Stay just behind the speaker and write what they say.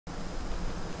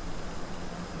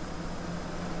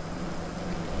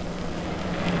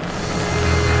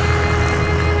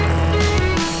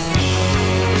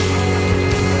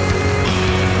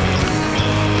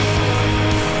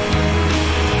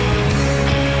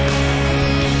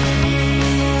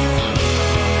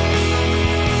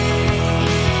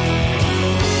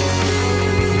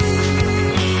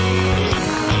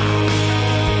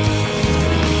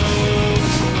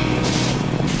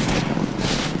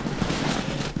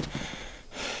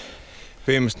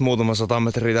viimeiset muutama 100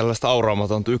 metriä tällaista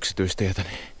auraamatonta yksityistietä,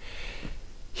 niin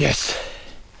jes!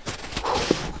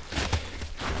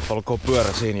 Olkoon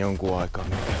pyörä siinä jonkun aikaa,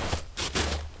 niin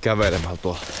kävelemällä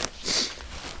tuolla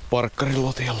parkkarin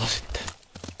lotjalla sitten.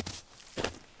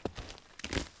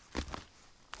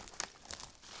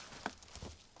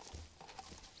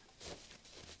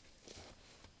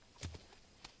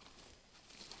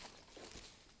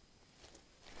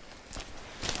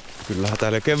 Kyllähän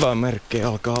täällä kevään merkkejä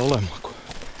alkaa olemaan, kun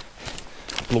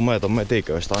lumeet on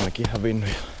metiköistä ainakin hävinnyt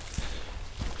ja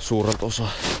suurelta osa,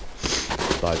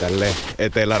 tai tälleen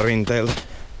etelärinteiltä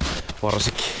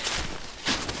varsinkin.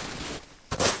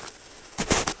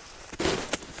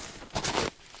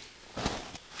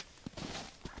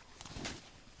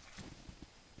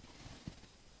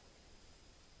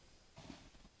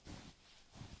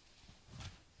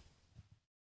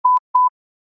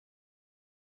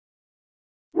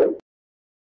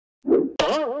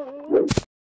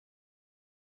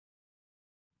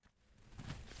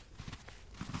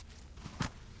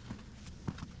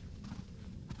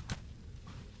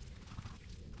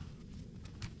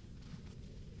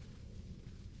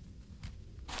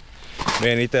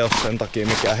 Mie en ite oo sen takia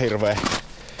mikään hirveä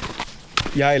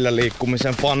jäillä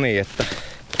liikkumisen fani, että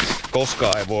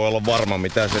koskaan ei voi olla varma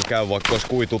mitä siellä käy, vaikka olisi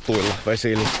kuitutuilla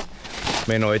vesillä.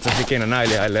 Mie en oo itse asiassa ikinä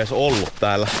näillä jäillä edes ollut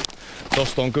täällä.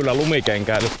 Tosta on kyllä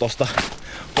lumikenkäillyt tosta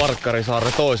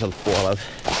Parkkarisaaren toiselta puolelta.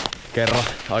 Kerran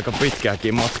aika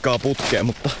pitkääkin matkaa putkeen,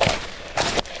 mutta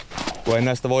kun ei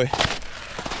näistä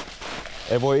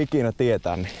ei voi ikinä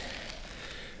tietää, niin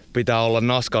pitää olla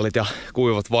naskalit ja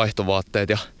kuivat vaihtovaatteet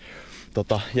ja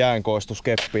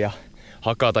jäänkoistuskeppi ja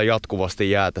hakata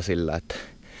jatkuvasti jäätä sillä, että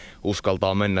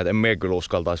uskaltaa mennä. En mie kyllä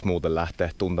uskaltaisi muuten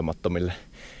lähteä tuntemattomille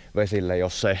vesille,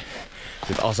 jos ei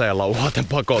sit aseella uhaten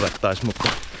pakotettaisi, mutta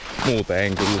muuten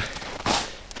en kyllä.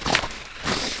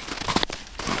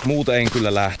 Muuten en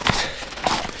kyllä lähtisi.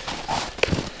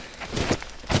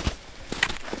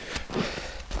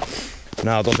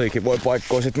 Nää on tosi kivoja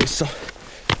paikkoja sit, missä on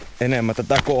enemmän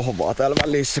tätä kohvaa täällä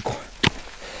välissä, kun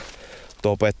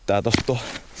tuo pettää tosta tuo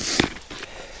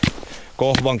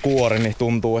kohvan kuori, niin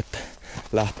tuntuu, että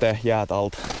lähtee jäät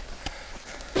alta.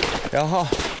 Jaha,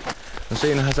 no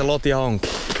siinähän se lotja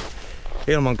onkin.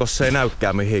 Ilmankos se ei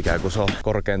näykään mihinkään, kun se on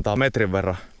korkeintaan metrin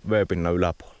verran veepinnan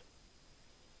yläpuolella.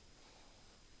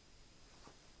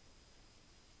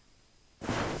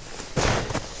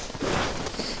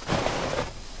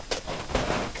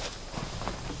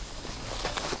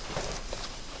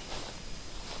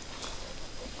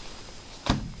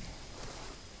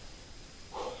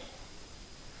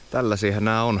 Tällaisiahan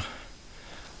nämä on.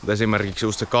 Mutta esimerkiksi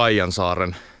just se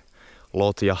Kaijansaaren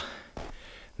lotja,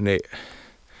 niin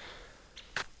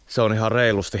se on ihan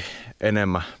reilusti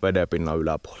enemmän vedenpinnan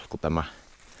yläpuolella kuin tämä.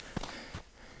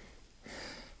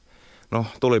 No,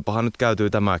 tulipahan nyt käytyy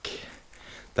tämäkin.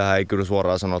 Tää ei kyllä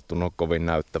suoraan sanottuna ole kovin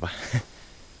näyttävä.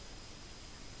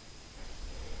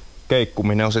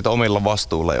 Keikkuminen on sit omilla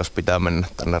vastuulla, jos pitää mennä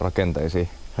tänne rakenteisiin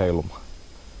heilumaan.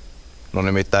 No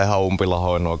nimittäin ihan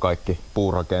umpilahoin nuo kaikki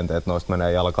puurakenteet, noista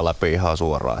menee jalka läpi ihan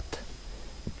suoraan, että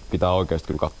pitää oikeesti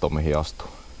kyllä katsoa mihin astuu.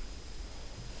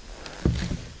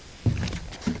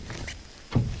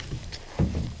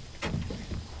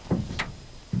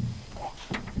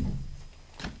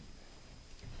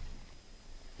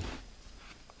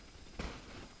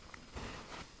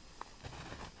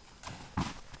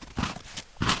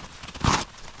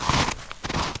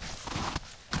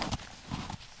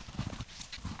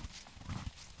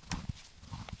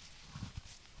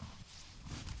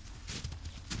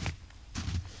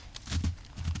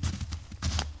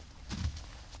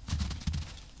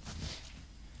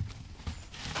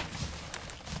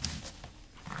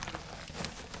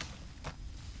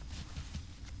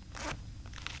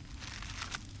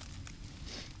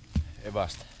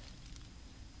 Evästä.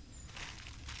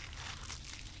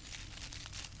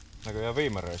 Näköjään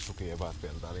viime reissukin eväät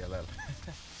vielä täällä jäljellä.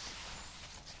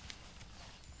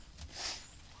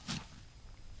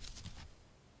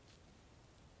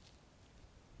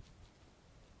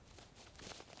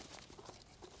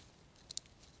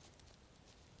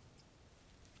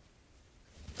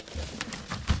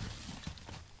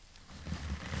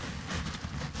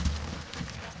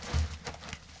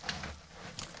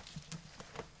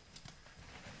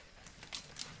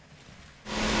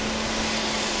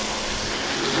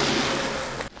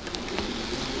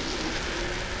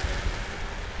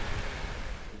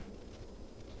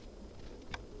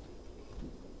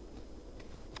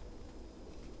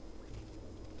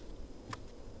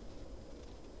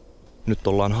 Nyt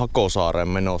ollaan Hakosaareen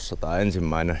menossa. Tää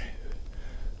ensimmäinen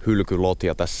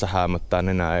hylkylotja tässä häämöttää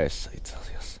nenä eessä itse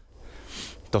asiassa.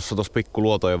 Tossa pikku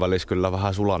luotojen välissä kyllä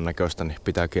vähän sulan näköistä, niin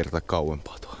pitää kiertää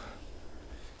kauempaa tuo.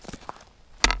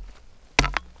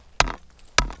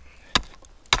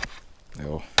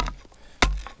 Joo.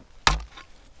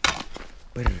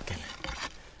 Perkele.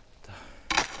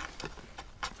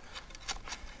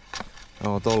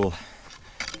 Joo, tolla.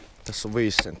 Tässä on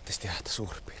 5 senttistä jäätä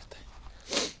suurin piirtein.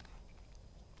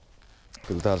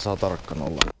 Kyllä täällä saa tarkkana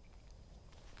olla.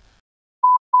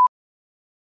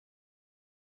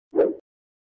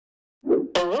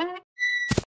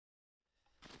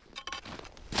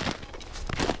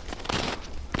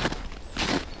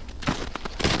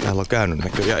 Täällä on käynyt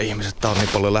näköjään ihmiset. Tää on niin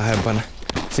paljon lähempänä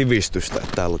sivistystä,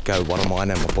 että täällä käy varmaan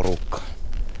enemmän porukkaa.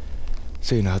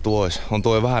 Siinähän tuo on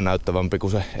tuo vähän näyttävämpi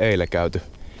kuin se eilen käyty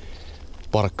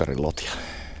parkkarin lotja.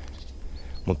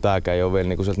 Mutta tääkään ei ole vielä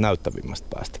niinku sieltä näyttävimmästä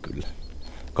päästä kyllä.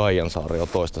 Kaijansaari on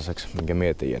toistaiseksi, minkä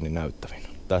mietin niin näyttävin.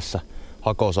 Tässä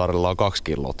Hakosaarella on 2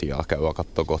 lotjaa. Käydään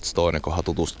kattoo kohta toinen, kunhan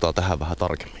tutustutaan tähän vähän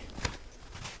tarkemmin.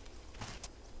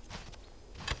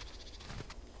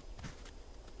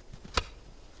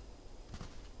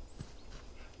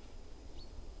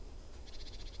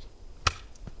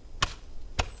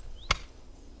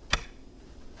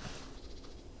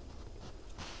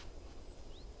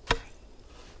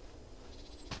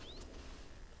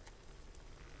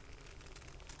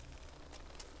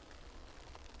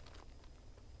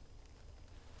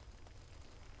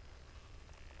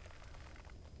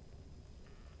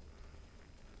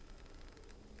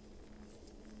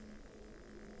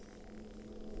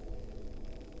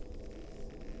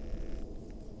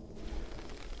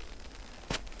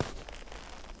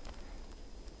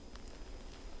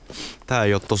 Tää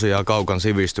ei oo tosiaan kaukan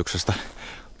sivistyksestä.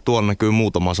 Tuolla näkyy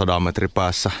muutama 100 metri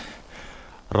päässä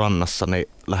rannassa niin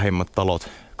lähimmät talot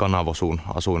kanavosuun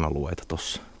asuinalueita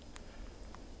tossa.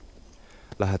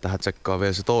 Lähdetään tsekkaa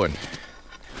vielä se toinen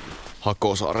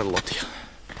Hakosaaren lotja.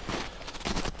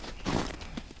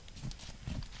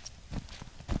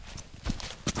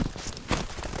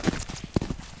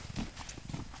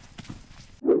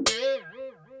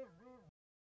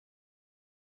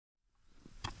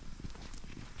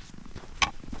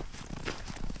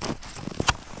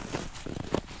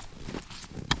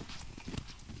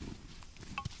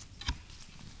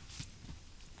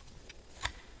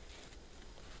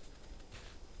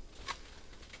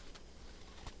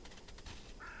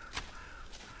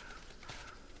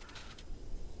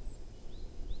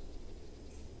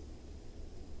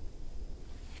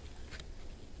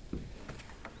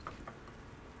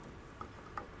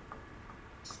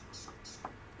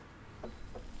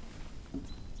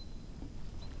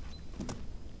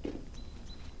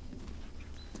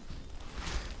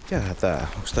 Mikähän tää?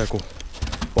 Onks tää joku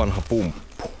vanha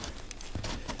pumppu?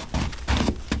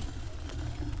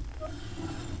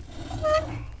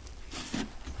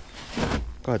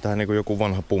 Kai tää niinku joku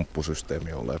vanha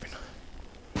pumppusysteemi on olevina.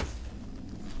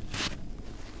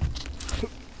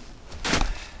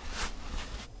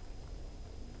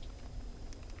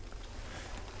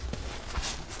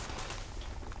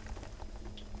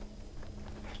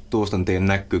 Tuosta en tiedä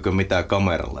näkyykö mitään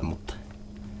kameralle, mutta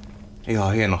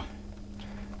ihan hieno.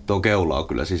 Tuo keula on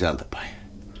kyllä sisältäpäin.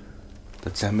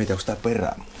 Et sehän mietin, onko tää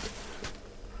perää.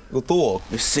 Tuo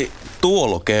vissi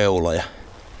tuolla on keula ja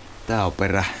tää on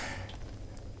perä.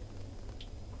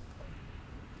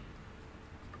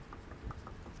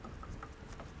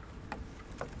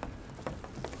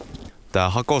 Tää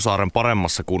Hakosaaren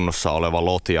paremmassa kunnossa oleva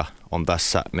lotja on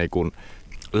tässä niin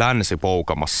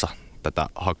länsipoukamassa tätä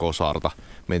Hakosaarta.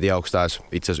 Mä en tiedä, onko tää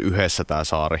itse asiassa yhdessä tää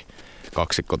saari.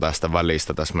 Kaksikko tästä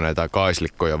välistä. Tässä menee tää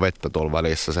kaislikko ja vettä tuolla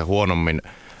välissä. Se huonommin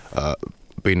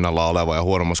pinnalla oleva ja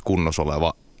huonommassa kunnossa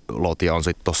oleva lotja on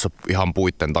sitten tuossa ihan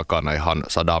puitten takana ihan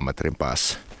 100 metrin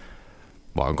päässä.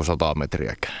 Vai onko 100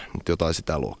 metriäkään, mutta jotain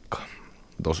sitä luokkaa.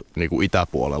 Tuossa niinku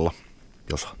itäpuolella,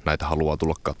 jos näitä haluaa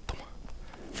tulla katsomaan.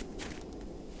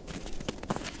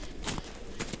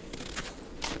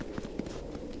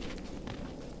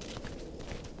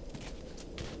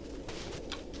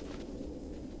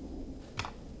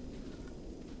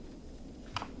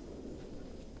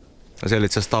 Ja siellä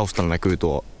itse asiassa taustalla näkyy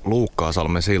tuo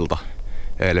Luukkaasalmen silta.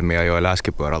 Eilen minä ajoin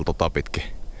läskipyörällä pitkin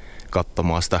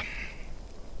katsomaan sitä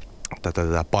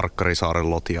tätä Parkkarisaaren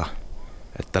lotjaa.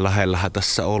 Että lähellähän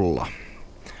tässä ollaan.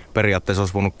 Periaatteessa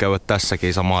olisi voinut käydä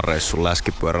tässäkin saman reissun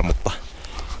läskipyörä, mutta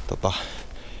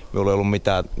minulla ei ollut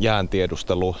mitään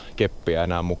jääntiedustelua keppiä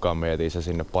enää mukaan. Mietin se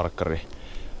sinne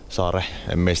Parkkarisaaren.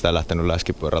 En meistä lähtenyt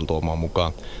läskipyörällä tuomaan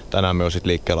mukaan. Tänään me olisit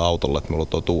liikkeellä autolla, että minulla on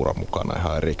tuo tuura mukana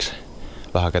ihan erikseen.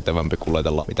 Vähän kätevämpi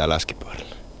kuljetella mitä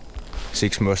läskipyörällä.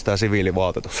 Siksi myös tää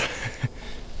siviilivaatetus.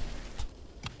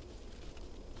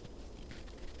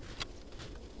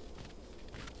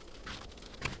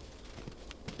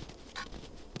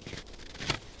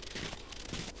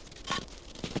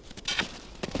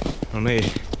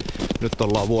 niin, nyt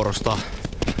ollaan vuorosta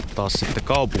taas sitten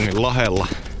kaupungin lahella.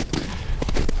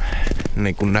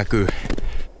 Niin kuin näkyy.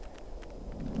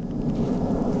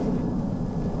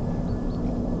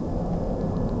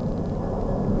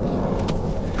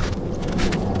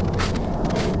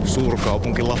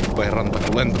 Suurkaupunki Lappeenranta,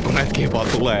 kun lentokoneetkin vaan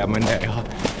tulee ja menee ihan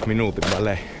minuutin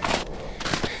välein.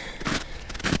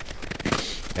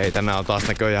 Ei, tänään on taas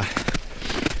näköjään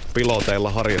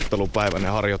piloteilla harjoittelupäivä. Ne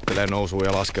harjoittelee nousua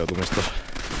ja laskeutumista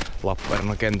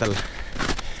Lappeenrannan kentällä.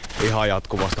 Ihan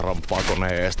jatkuvasta ramppaa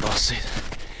koneen ees taas siitä.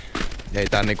 Ei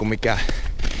tää niinku mikään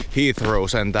Heathrow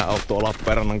sentään oo tuo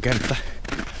Lappeenrannan kenttä,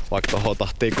 vaikka tohon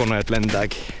tahtiin koneet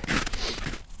lentääkin.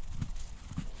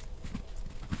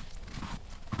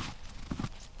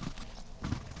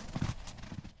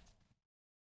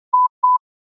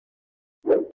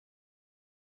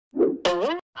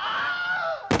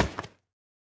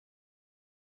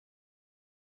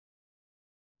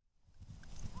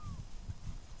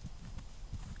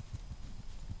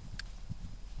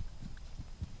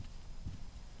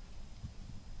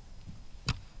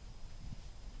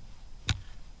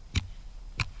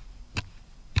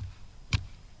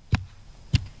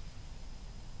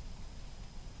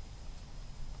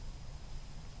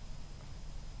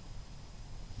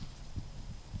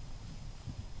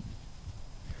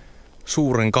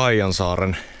 Suuren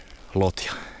Kaijansaaren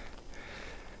lotja.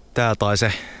 Tää tai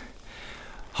se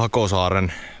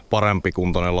Hakosaaren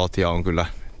parempikuntoinen lotja on kyllä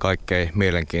kaikkein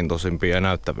mielenkiintoisimpia ja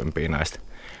näyttävimpiä näistä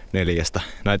 4.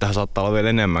 Näitähän saattaa olla vielä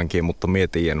enemmänkin, mutta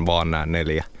mietin vaan nämä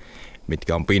 4,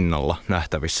 mitkä on pinnalla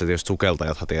nähtävissä. Tietysti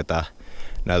sukeltajathan tietää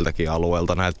näiltäkin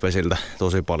alueelta, näiltä vesiltä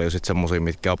tosi paljon sit semmosia,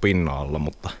 mitkä on pinnan alla,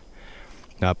 mutta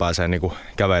nämä pääsee niinku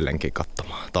kävellenkin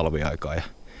katsomaan talviaikaa ja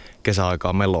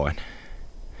kesäaikaa meloin.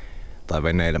 Tai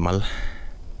veneilemällä.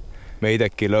 Me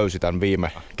itekin löysi tän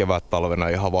viime kevättalvena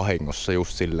ihan vahingossa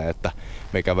just silleen, että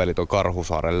me käveli ton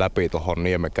Karhusaaren läpi tohon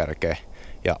niemekärkeen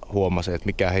ja huomasin, että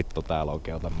mikä hitto täällä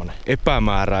oikein on tämmönen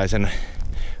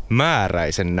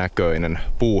määräisen näköinen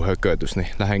puuhökötys, niin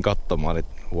lähdin katsomaan, niin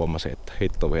huomasin, että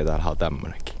hitto vielä täällä on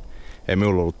tämmönenkin. Ei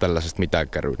minulla ollut tällaisesta mitään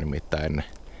käryä nimittäin ennen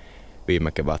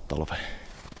viime kevättalvea.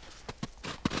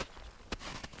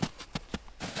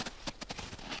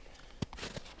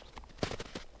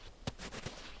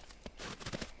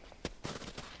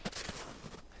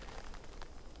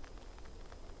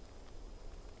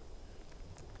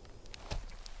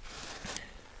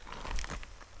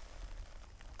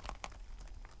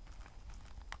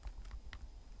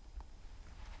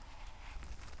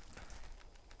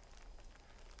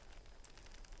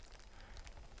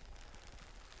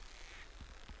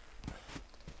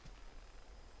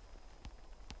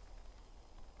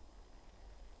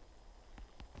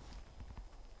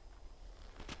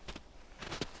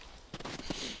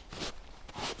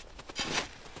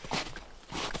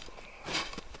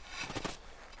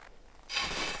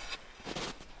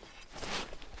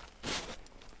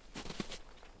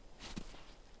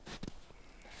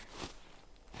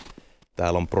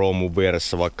 Täällä on proomun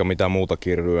vieressä vaikka mitä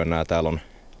muutakin ryönää. Täällä on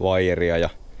vaijeria ja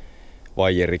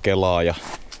vaijerikelaa ja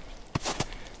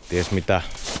ties mitä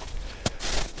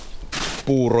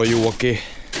puurojuoki,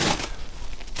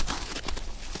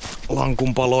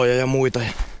 lankunpaloja ja muita.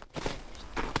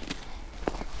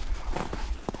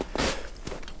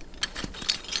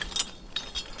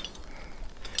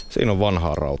 Siinä on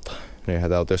vanhaa rautaa. Niinhän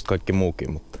tää on tietysti kaikki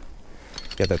muukin, mutta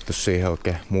jätetty siihen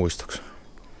oikein muistoksi.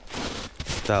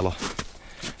 Täällä on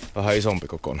vähän isompi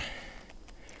kokoinen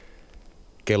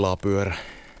kelapyörä.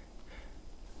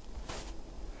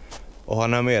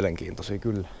 Onhan nämä mielenkiintoisia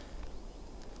kyllä.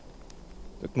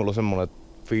 Nyt mulla on semmonen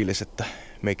fiilis, että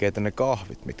me keitä ne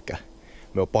kahvit, mitkä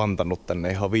me on pantannut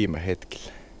tänne ihan viime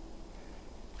hetkillä.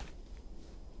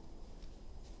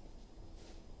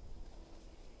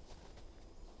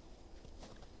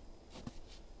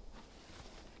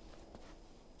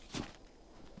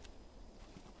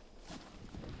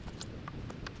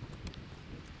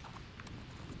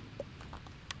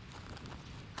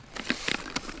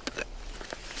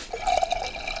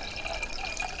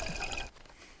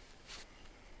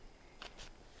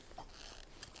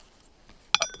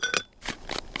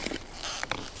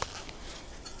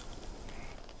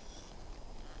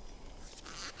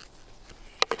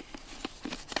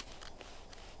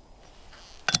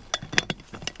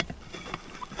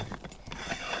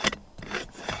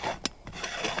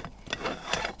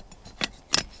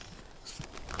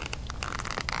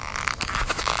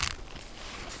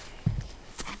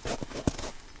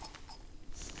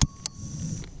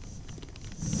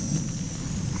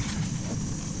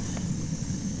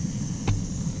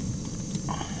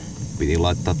 Piti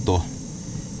laittaa tuo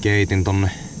keitin tonne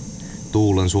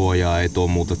tuulen suojaa ei tuo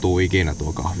muuta tuu ikinä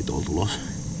tuo kahvi tuolla tulos.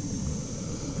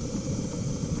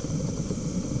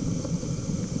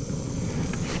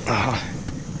 Aha.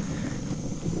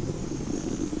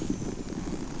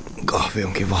 Kahvi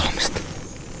onkin valmista.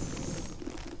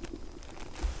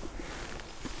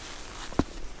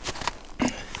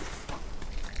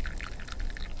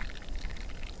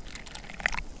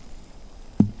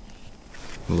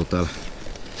 Mulla on täällä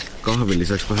kahvin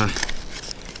lisäksi vähän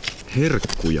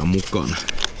herkkuja mukana.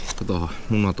 Katohan,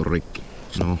 munat on rikki.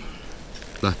 No,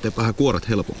 lähtee vähän kuoret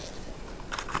helpommin.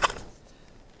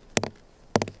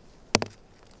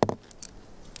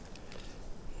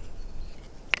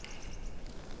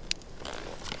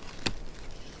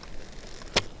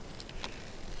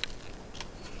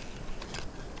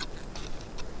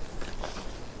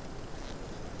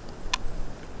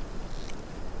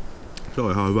 Se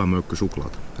on ihan hyvä möykky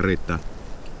suklaata.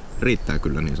 Riittää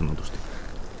kyllä niin sanotusti.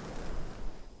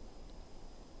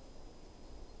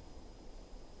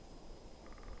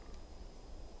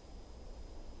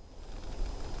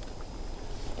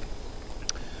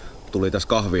 Tuli tässä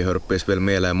kahvihörppissä vielä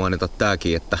mieleen mainita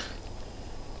tääkin, että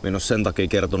minä en ole sen takia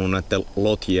kertonut näiden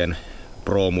lotjien,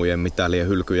 proomujen, mitä liian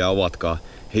hylkyjä ovatkaan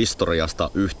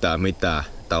historiasta yhtään mitään.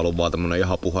 Tää on ollut vaan tämmönen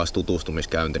ihan puhas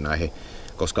tutustumiskäynti näihin,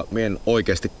 koska minä en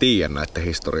oikeesti tiedä näiden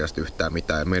historiasta yhtään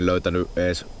mitään ja minä en löytänyt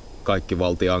edes kaikki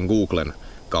valtiaan Googlen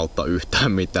kautta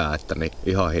yhtään mitään, että niin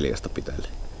ihan hiljasta pitelle.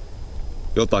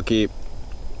 Jotakin,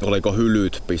 oliko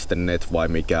hylyt.net vai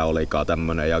mikä olikaan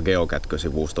tämmönen ja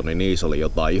geokätkösivusto, niin niissä oli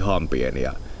jotain ihan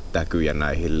pieniä täkyjä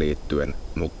näihin liittyen,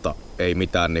 mutta ei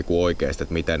mitään niinku oikeesti,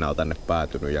 että miten nämä on tänne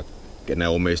päätynyt ja kenen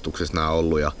omistuksessa nämä on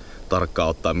ollut ja tarkkaan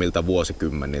ottaa miltä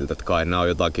vuosikymmeniltä, että kai nämä on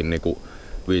jotakin niinku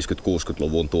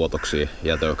 50-60-luvun tuotoksia,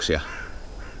 jätöksiä.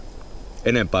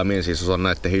 Enempää minä siis osaan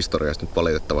näiden historiasta nyt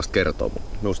valitettavasti kertoa,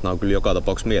 mutta minusta nämä on kyllä joka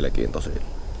tapauksessa mielenkiintoisia.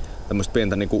 Tämmöistä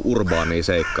pientä niinku urbaania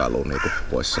seikkailua, niinku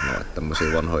voisi sanoa, että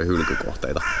tämmöisiä vanhoja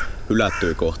hylkykohteita,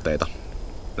 hylättyjä kohteita.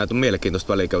 Näitä on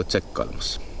mielenkiintoista väliä käydä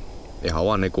tsekkailemassa. Ihan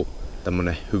vaan niinku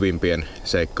tämmönen hyvin pien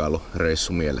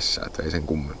seikkailureissu mielessä, että ei sen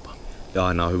kummempaa. Ja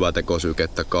aina on hyvä tekosyy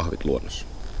keittää kahvit luonnossa.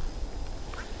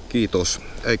 Kiitos.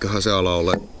 Eiköhän se ala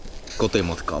ole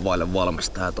kotimatkaa vaille valmis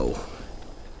tää touhu.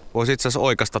 Voisi itse asiassa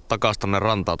oikasta takas tonne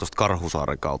rantaan tuosta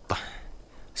Karhusaaren kautta.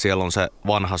 Siellä on se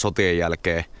vanha sotien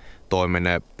jälkeen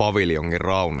toimineen paviljongin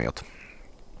rauniot.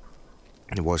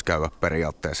 Voisi käydä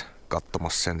periaatteessa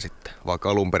katsomassa sen sitten. Vaikka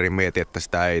alun perin mietin, että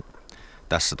sitä ei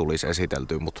tässä tulisi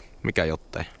esiteltyä, mutta mikä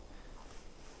jottei.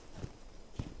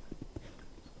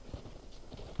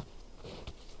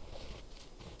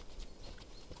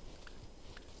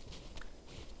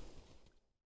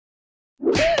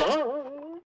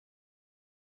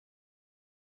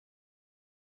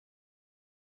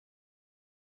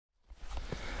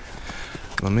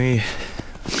 No niin,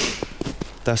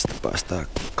 tästä päästään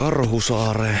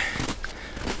Karhusaareen.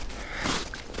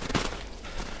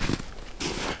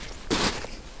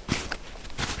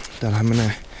 Täällähän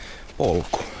menee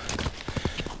polku.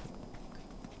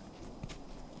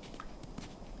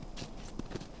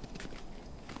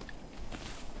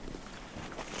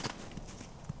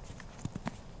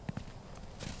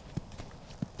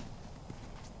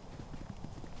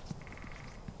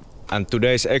 And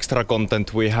today's extra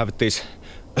content we have this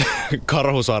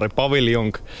Karhusaari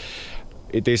pavilion.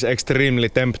 It is extremely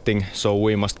tempting, so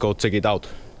we must go check it out.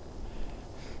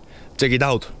 Check it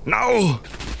out now!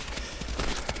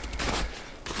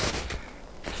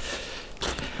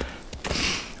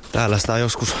 Täällä sitä on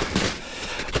joskus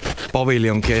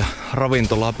paviljonkia ja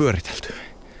ravintolaa pyöritelty.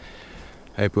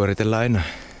 Ei pyöritellä enää.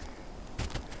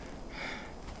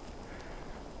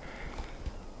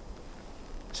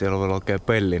 Siellä on vielä oikein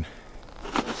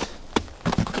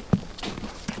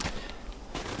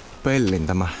pellin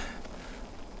tämä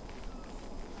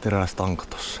terästanko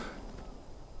tossa.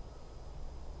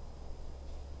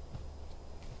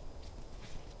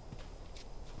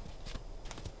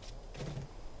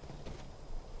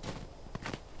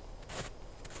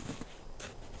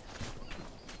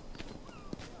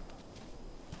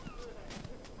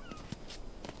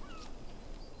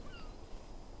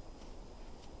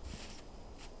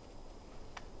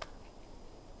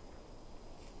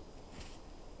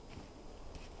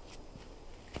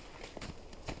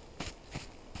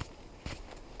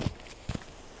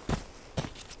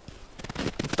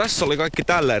 Tässä oli kaikki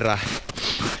tällä erää.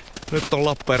 Nyt on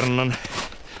Lappeenrannan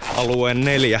alueen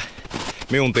 4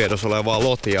 minun tiedossa olevaa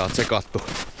lotjaa tsekattu.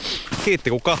 Kiitti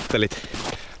kun kattelit.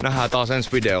 Nähdään taas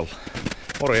ensi videolla.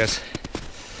 Morjes!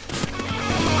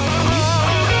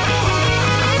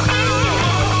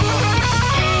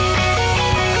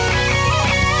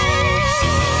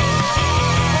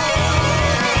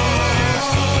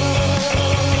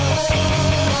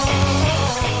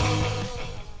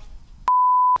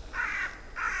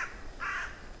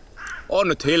 On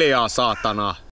nyt hiljaa, saatana.